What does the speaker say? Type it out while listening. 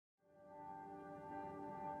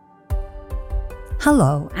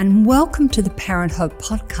Hello and welcome to the Parent Hope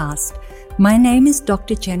podcast. My name is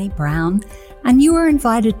Dr. Jenny Brown and you are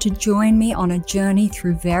invited to join me on a journey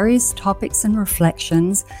through various topics and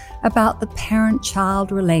reflections about the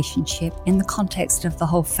parent-child relationship in the context of the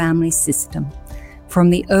whole family system.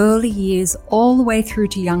 From the early years all the way through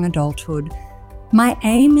to young adulthood, my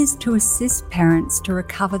aim is to assist parents to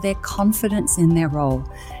recover their confidence in their role,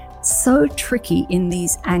 so tricky in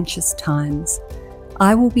these anxious times.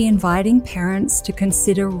 I will be inviting parents to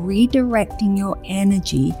consider redirecting your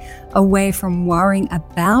energy away from worrying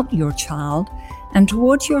about your child and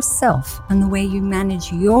towards yourself and the way you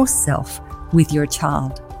manage yourself with your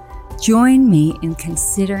child. Join me in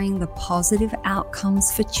considering the positive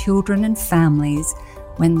outcomes for children and families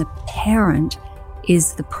when the parent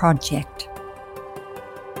is the project.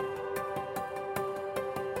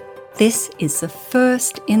 This is the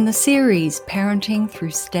first in the series, Parenting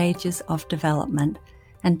Through Stages of Development.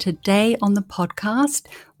 And today on the podcast,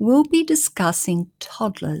 we'll be discussing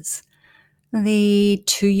toddlers. The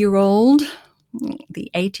 2-year-old,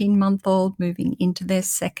 the 18-month-old moving into their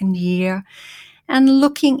second year, and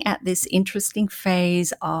looking at this interesting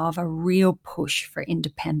phase of a real push for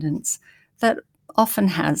independence that often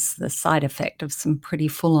has the side effect of some pretty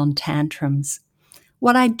full-on tantrums.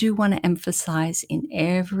 What I do want to emphasize in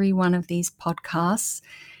every one of these podcasts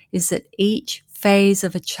is that each phase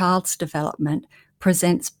of a child's development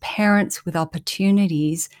presents parents with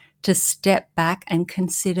opportunities to step back and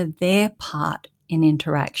consider their part in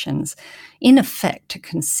interactions, in effect to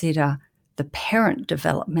consider the parent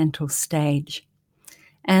developmental stage.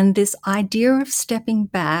 And this idea of stepping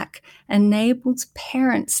back enables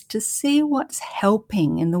parents to see what's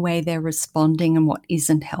helping in the way they're responding and what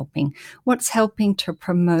isn't helping, what's helping to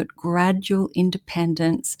promote gradual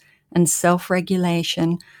independence and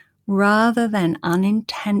self-regulation rather than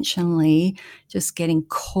unintentionally just getting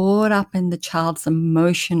caught up in the child's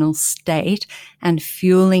emotional state and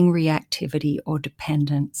fueling reactivity or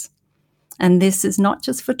dependence. And this is not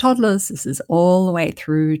just for toddlers, this is all the way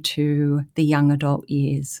through to the young adult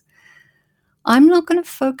years. I'm not going to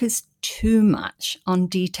focus too much on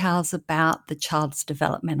details about the child's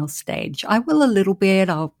developmental stage. I will a little bit.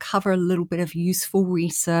 I'll cover a little bit of useful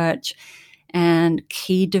research and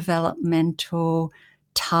key developmental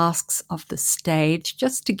tasks of the stage,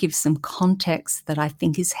 just to give some context that I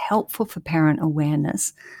think is helpful for parent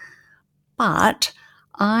awareness. But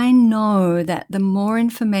I know that the more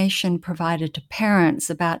information provided to parents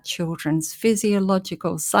about children's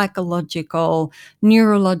physiological, psychological,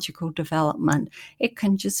 neurological development, it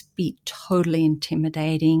can just be totally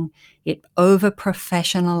intimidating. It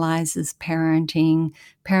over-professionalizes parenting.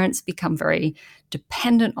 Parents become very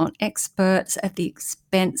dependent on experts at the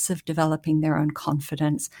expense of developing their own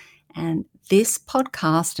confidence. And this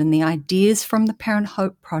podcast and the ideas from the Parent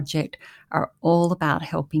Hope Project are all about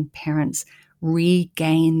helping parents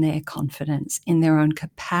regain their confidence in their own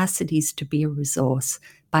capacities to be a resource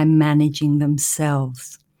by managing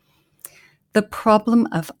themselves. The problem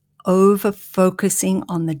of over-focusing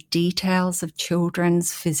on the details of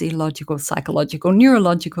children's physiological, psychological,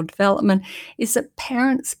 neurological development is that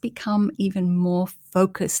parents become even more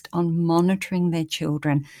focused on monitoring their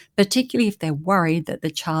children, particularly if they're worried that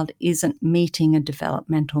the child isn't meeting a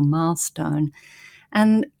developmental milestone.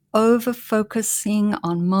 And over-focusing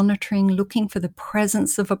on monitoring, looking for the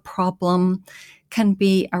presence of a problem can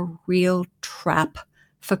be a real trap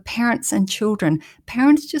for parents and children.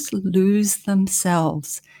 Parents just lose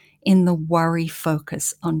themselves in the worry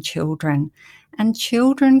focus on children. And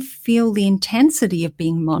children feel the intensity of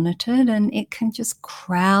being monitored, and it can just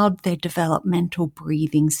crowd their developmental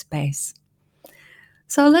breathing space.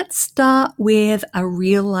 So let's start with a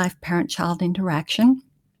real-life parent-child interaction.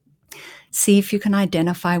 See if you can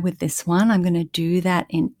identify with this one. I'm going to do that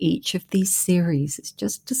in each of these series. It's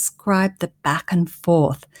just describe the back and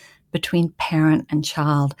forth between parent and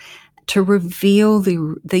child to reveal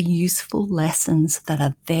the useful lessons that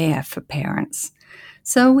are there for parents.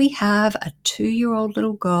 So we have a 2-year-old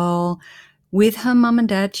little girl with her mum and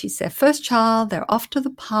dad. She's their first child. They're off to the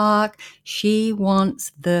park. She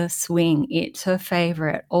wants the swing. It's her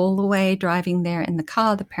favorite. All the way driving there in the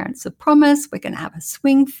car, the parents have promised, we're going to have a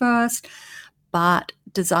swing first. But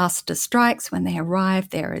disaster strikes. When they arrive,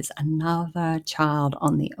 there is another child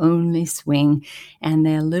on the only swing, and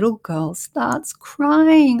their little girl starts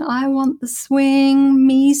crying. I want the swing,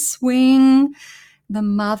 me swing. The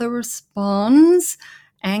mother responds,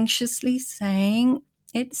 anxiously saying,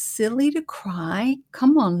 it's silly to cry.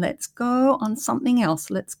 Come on, let's go on something else.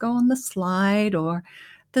 Let's go on the slide or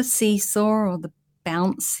the seesaw or the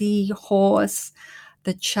bouncy horse.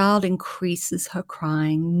 The child increases her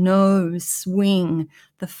crying. No, swing.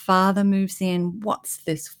 The father moves in. What's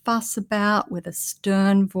this fuss about? With a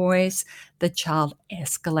stern voice, the child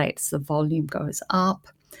escalates. The volume goes up.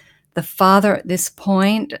 The father at this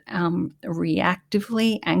point,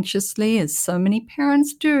 reactively, anxiously, as so many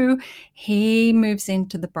parents do, he moves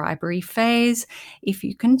into the bribery phase. If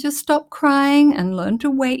you can just stop crying and learn to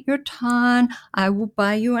wait your turn, I will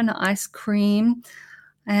buy you an ice cream.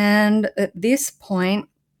 And at this point,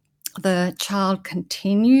 the child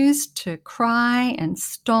continues to cry and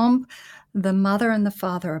stomp. The mother and the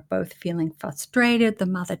father are both feeling frustrated. The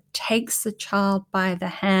mother takes the child by the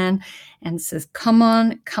hand and says, "Come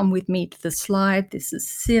on, come with me to the slide. This is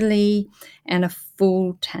silly." And a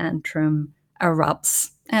full tantrum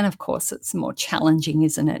erupts. And of course, it's more challenging,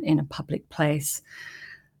 isn't it, in a public place?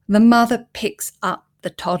 The mother picks up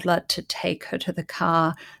the toddler to take her to the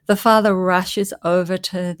car. The father rushes over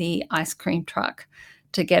to the ice cream truck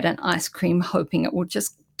to get an ice cream, hoping it will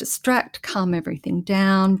just distract, calm everything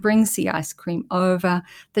down, brings the ice cream over.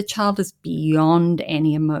 The child is beyond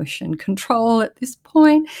any emotion control at this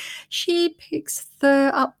point. She picks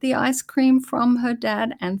up the ice cream from her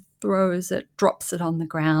dad and throws it, drops it on the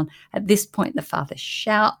ground. At this point, the father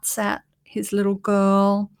shouts at his little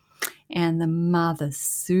girl, and the mother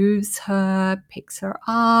soothes her, picks her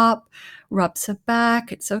up, rubs her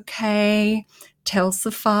back. It's okay. Tells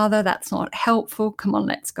the father that's not helpful. Come on,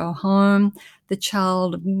 let's go home. The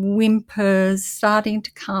child whimpers, starting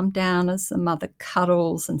to calm down as the mother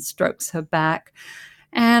cuddles and strokes her back.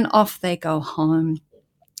 And off they go home.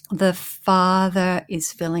 The father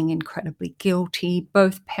is feeling incredibly guilty.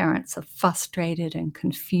 Both parents are frustrated and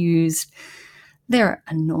confused. They're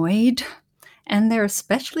annoyed, and they're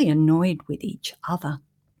especially annoyed with each other.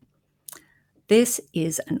 This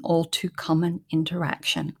is an all too common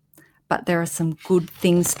interaction, but there are some good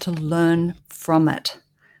things to learn from it.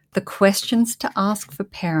 The questions to ask for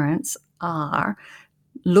parents are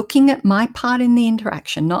looking at my part in the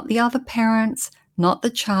interaction, not the other parents, not the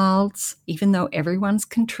child's, even though everyone's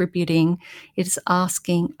contributing. It's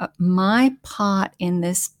asking my part in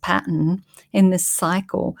this pattern, in this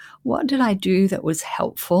cycle. What did I do that was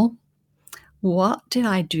helpful? What did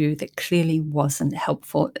I do that clearly wasn't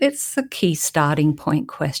helpful? It's the key starting point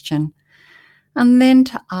question. And then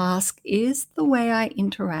to ask, is the way I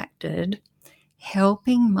interacted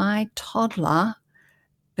helping my toddler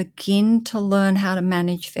begin to learn how to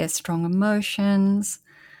manage their strong emotions,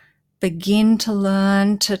 begin to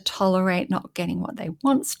learn to tolerate not getting what they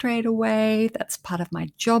want straight away? That's part of my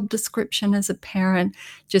job description as a parent,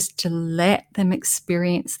 just to let them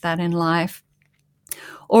experience that in life.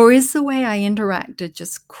 Or is the way I interacted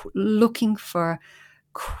just looking for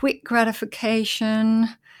quick gratification,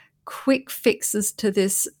 quick fixes to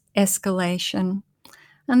this escalation?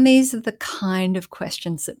 And these are the kind of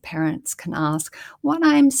questions that parents can ask. What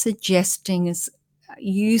I'm suggesting is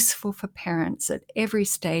useful for parents at every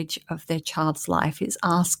stage of their child's life is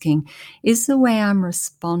asking, is the way I'm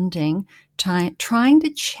responding trying to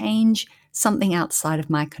change something outside of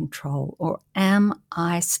my control, or am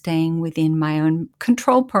I staying within my own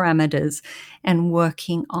control parameters and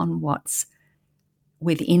working on what's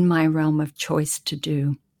within my realm of choice to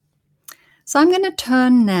do? So I'm going to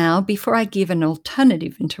turn now, before I give an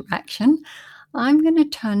alternative interaction, I'm going to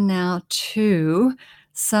turn now to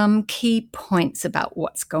some key points about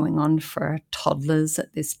what's going on for toddlers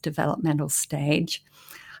at this developmental stage.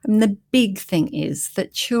 And the big thing is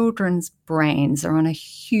that children's brains are on a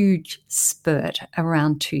huge spurt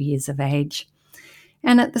around 2 years of age.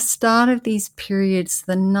 And at the start of these periods,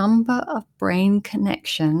 the number of brain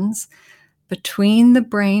connections between the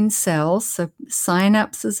brain cells, so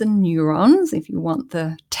synapses and neurons, if you want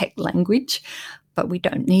the tech language, but we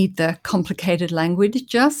don't need the complicated language,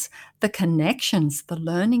 just the connections, the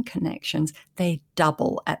learning connections, they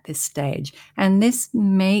double at this stage. And this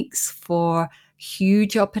makes for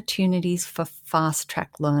huge opportunities for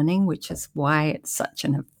fast-track learning, which is why it's such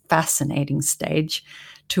a fascinating stage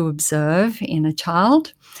to observe in a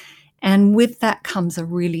child. And with that comes a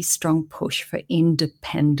really strong push for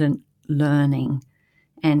independent learning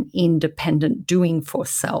and independent doing for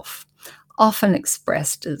self, often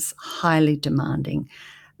expressed as highly demanding.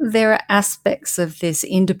 There are aspects of this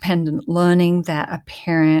independent learning that a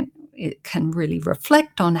parent can really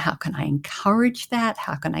reflect on. How can I encourage that?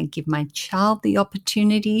 How can I give my child the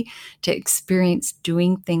opportunity to experience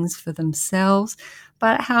doing things for themselves?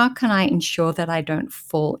 But how can I ensure that I don't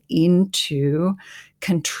fall into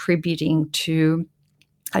contributing to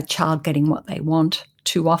a child getting what they want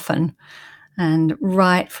too often? And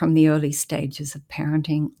right from the early stages of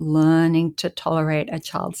parenting, learning to tolerate a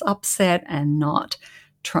child's upset and not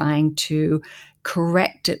trying to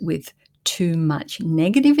correct it with too much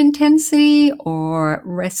negative intensity, or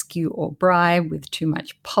rescue or bribe with too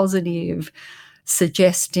much positive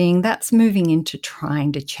suggesting. That's moving into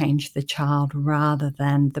trying to change the child rather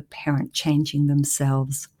than the parent changing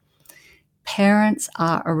themselves. Parents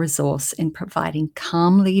are a resource in providing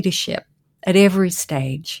calm leadership at every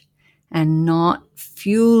stage and not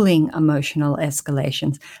fueling emotional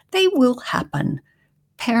escalations. They will happen.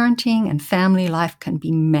 Parenting and family life can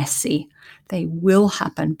be messy. They will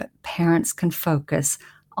happen, but parents can focus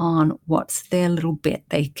on what's their little bit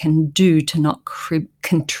they can do to not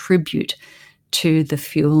contribute to the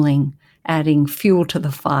fueling, adding fuel to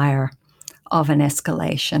the fire of an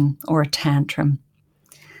escalation or a tantrum.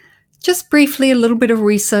 Just briefly, a little bit of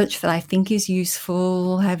research that I think is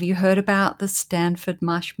useful. Have you heard about the Stanford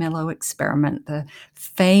marshmallow experiment, the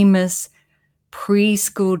famous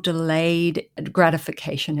preschool delayed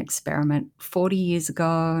gratification experiment? 40 years ago,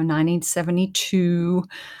 1972,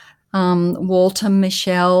 Walter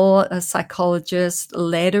Mischel, a psychologist,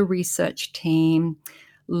 led a research team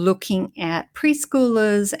looking at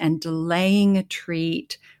preschoolers and delaying a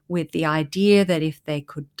treat with the idea that if they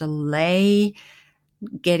could delay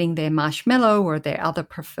getting their marshmallow or their other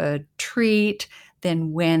preferred treat,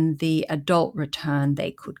 then when the adult returned, they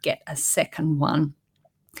could get a second one.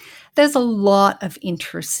 There's a lot of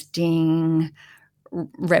interesting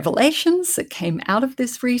revelations that came out of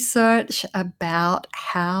this research about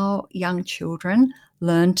how young children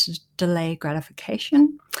learn to delay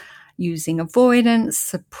gratification using avoidance,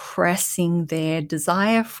 suppressing their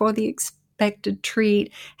desire for the expected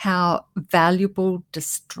treat, how valuable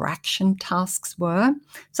distraction tasks were.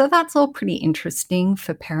 So that's all pretty interesting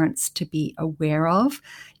for parents to be aware of.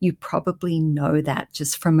 You probably know that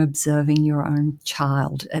just from observing your own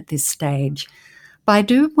child at this stage. But I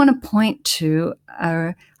do want to point to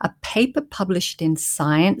a paper published in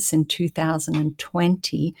Science in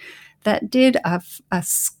 2020 that did a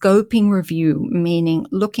scoping review, meaning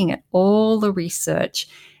looking at all the research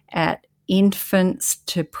at infants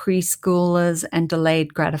to preschoolers and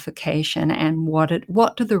delayed gratification, and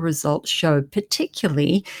what do the results show?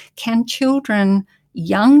 Particularly, can children,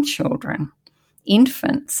 young children,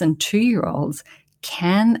 infants and 2-year-olds,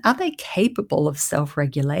 are they capable of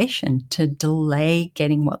self-regulation to delay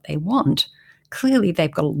getting what they want? Clearly, they've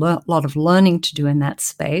got a lot of learning to do in that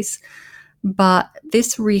space. But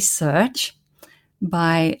this research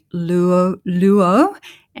by Luo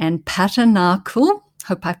and Patanakul,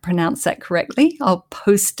 hope I pronounced that correctly, I'll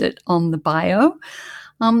post it on the bio.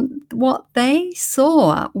 What they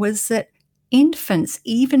saw was that infants,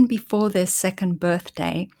 even before their second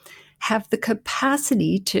birthday, have the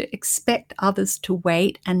capacity to expect others to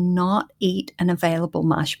wait and not eat an available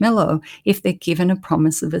marshmallow if they're given a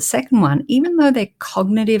promise of a second one. Even though their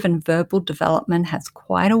cognitive and verbal development has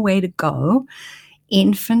quite a way to go,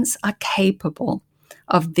 infants are capable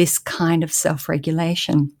of this kind of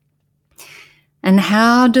self-regulation. And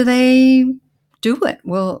how do they do it?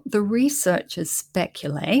 Well, the researchers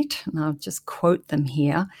speculate, and I'll just quote them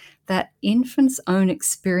here, that infants' own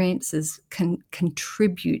experiences can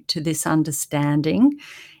contribute to this understanding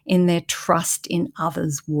in their trust in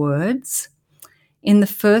others' words. In the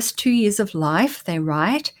first 2 years of life, they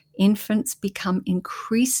write, infants become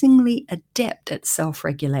increasingly adept at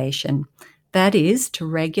self-regulation. That is, to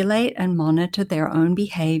regulate and monitor their own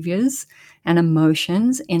behaviors and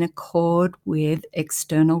emotions in accord with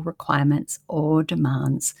external requirements or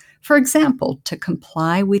demands. For example, to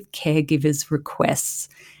comply with caregivers' requests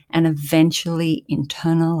and eventually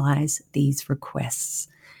internalize these requests.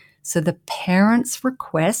 So the parents'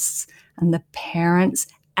 requests and the parents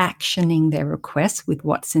actioning their requests with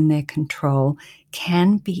what's in their control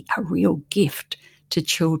can be a real gift to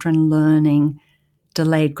children learning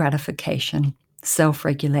delayed gratification,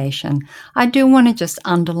 self-regulation. I do want to just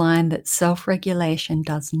underline that self-regulation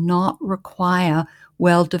does not require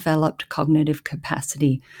well-developed cognitive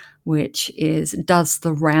capacity, which does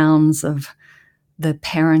the rounds of the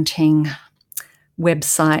parenting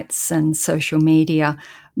websites and social media,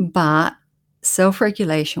 but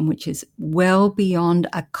self-regulation, which is well beyond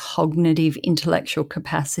a cognitive intellectual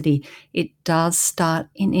capacity, it does start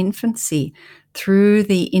in infancy through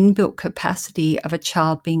the inbuilt capacity of a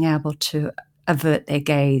child being able to avert their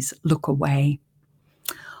gaze, look away.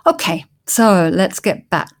 Okay, so let's get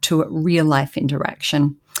back to real-life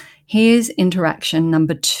interaction. Here's interaction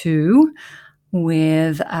number 2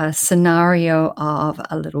 with a scenario of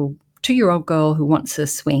a little 2-year-old girl who wants a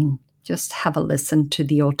swing. Just have a listen to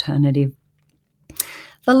the alternative.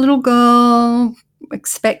 The little girl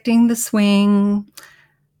expecting the swing.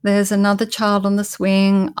 There's another child on the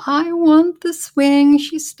swing. I want the swing.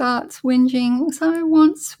 She starts whinging. I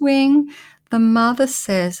want swing. The mother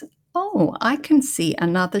says, "Oh, I can see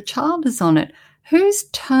another child is on it. Whose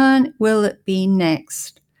turn will it be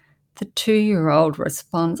next?" The 2-year-old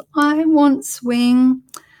responds, "I want swing."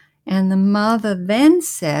 And the mother then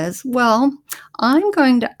says, "Well, I'm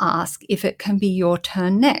going to ask if it can be your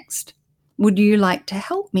turn next. Would you like to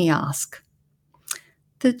help me ask?"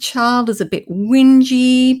 The child is a bit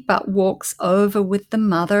whingy, but walks over with the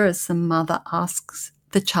mother as the mother asks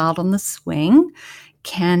the child on the swing,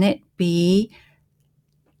 "Can it be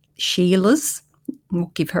Sheila's?"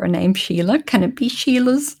 We'll give her a name, Sheila. "Can it be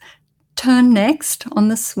Sheila's turn next on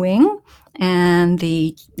the swing?" And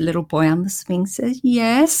the little boy on the swing says,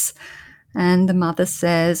 "Yes." And the mother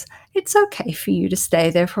says, "It's okay for you to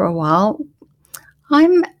stay there for a while.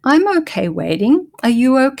 I'm okay waiting. Are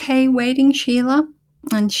you okay waiting, Sheila?"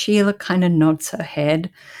 And Sheila kind of nods her head.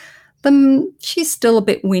 She's still a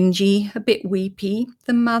bit whingy, a bit weepy.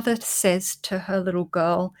 The mother says to her little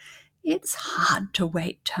girl, "It's hard to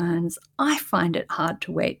wait turns. I find it hard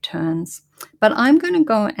to wait turns. But I'm going to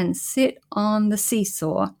go and sit on the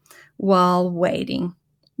seesaw while waiting.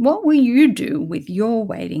 What will you do with your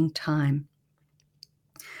waiting time?"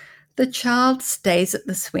 The child stays at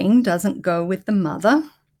the swing, doesn't go with the mother.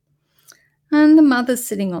 And the mother's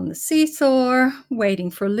sitting on the seesaw,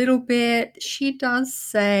 waiting for a little bit. She does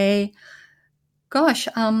say, "Gosh,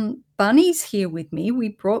 Bunny's here with me. We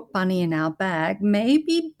brought Bunny in our bag.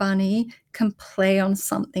 Maybe Bunny can play on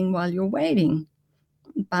something while you're waiting.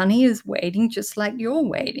 Bunny is waiting just like you're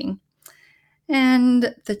waiting."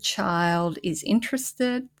 And the child is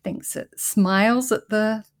interested, smiles at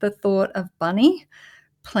the thought of Bunny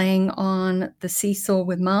playing on the seesaw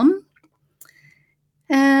with Mum.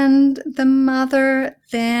 And the mother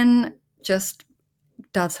then just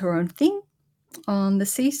does her own thing on the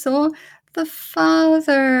seesaw. The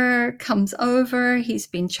father comes over. He's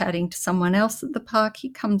been chatting to someone else at the park. He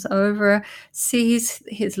comes over, sees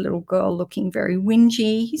his little girl looking very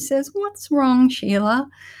whingy. He says, "What's wrong, Sheila?"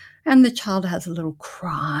 And the child has a little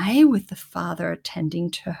cry with the father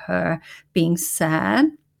attending to her being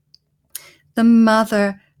sad. The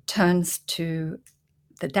mother turns to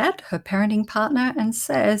the dad, her parenting partner, and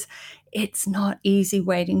says, "It's not easy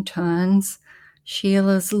waiting turns."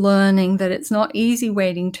 Sheila's learning that it's not easy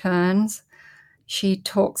waiting turns. She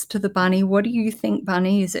talks to the bunny. "What do you think,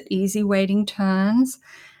 Bunny? Is it easy waiting turns?"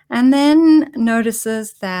 And then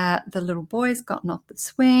notices that the little boy's gotten off the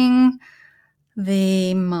swing.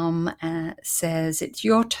 The mum says, "It's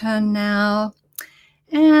your turn now."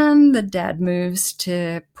 And the dad moves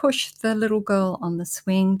to push the little girl on the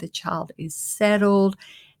swing. The child is settled.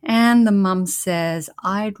 And the mum says,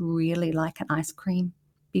 "I'd really like an ice cream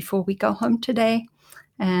before we go home today."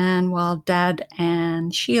 And while Dad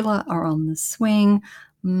and Sheila are on the swing,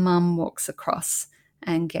 Mum walks across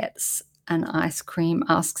and gets an ice cream,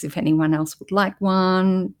 asks if anyone else would like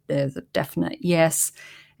one. There's a definite yes.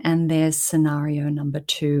 And there's scenario number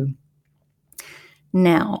 2.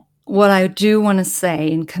 Now, what I do want to say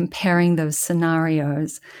in comparing those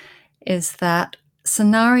scenarios is that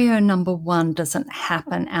scenario number 1 doesn't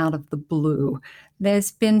happen out of the blue.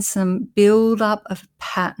 There's been some build-up of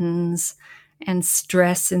patterns and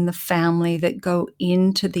stress in the family that go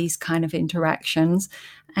into these kind of interactions,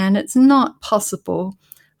 and it's not possible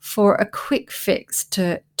for a quick fix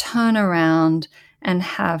to turn around and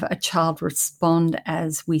have a child respond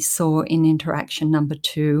as we saw in interaction number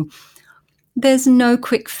 2. There's no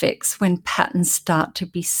quick fix when patterns start to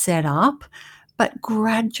be set up, but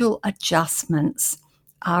gradual adjustments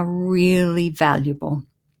are really valuable.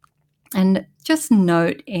 And just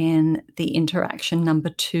note in the interaction number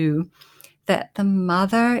 2 that the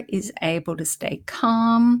mother is able to stay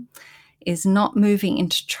calm, is not moving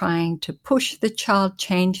into trying to push the child,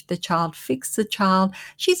 change the child, fix the child.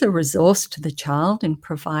 She's a resource to the child in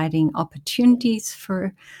providing opportunities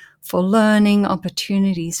for learning,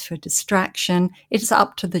 opportunities for distraction. It's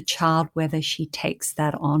up to the child whether she takes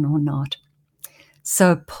that on or not.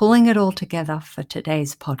 So pulling it all together for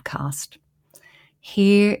today's podcast,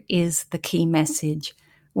 here is the key message.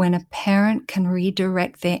 When a parent can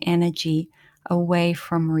redirect their energy away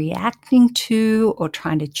from reacting to or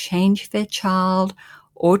trying to change their child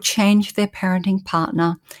or change their parenting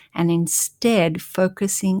partner, and instead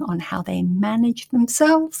focusing on how they manage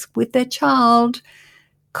themselves with their child,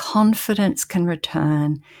 confidence can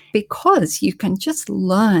return, because you can just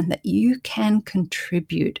learn that you can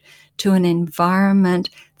contribute to an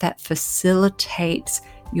environment that facilitates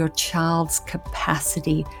your child's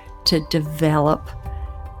capacity to develop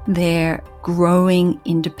their growing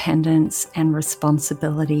independence and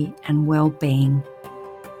responsibility and well-being.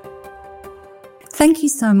 Thank you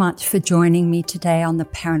so much for joining me today on the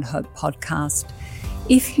Parent Hope podcast.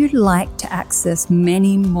 If you'd like to access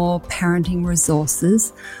many more parenting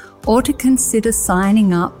resources or to consider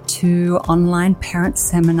signing up to online parent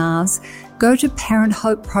seminars, go to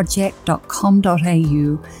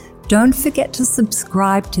parenthopeproject.com.au. Don't forget to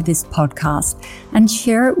subscribe to this podcast and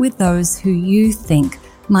share it with those who you think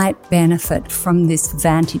might benefit from this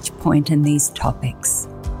vantage point and these topics.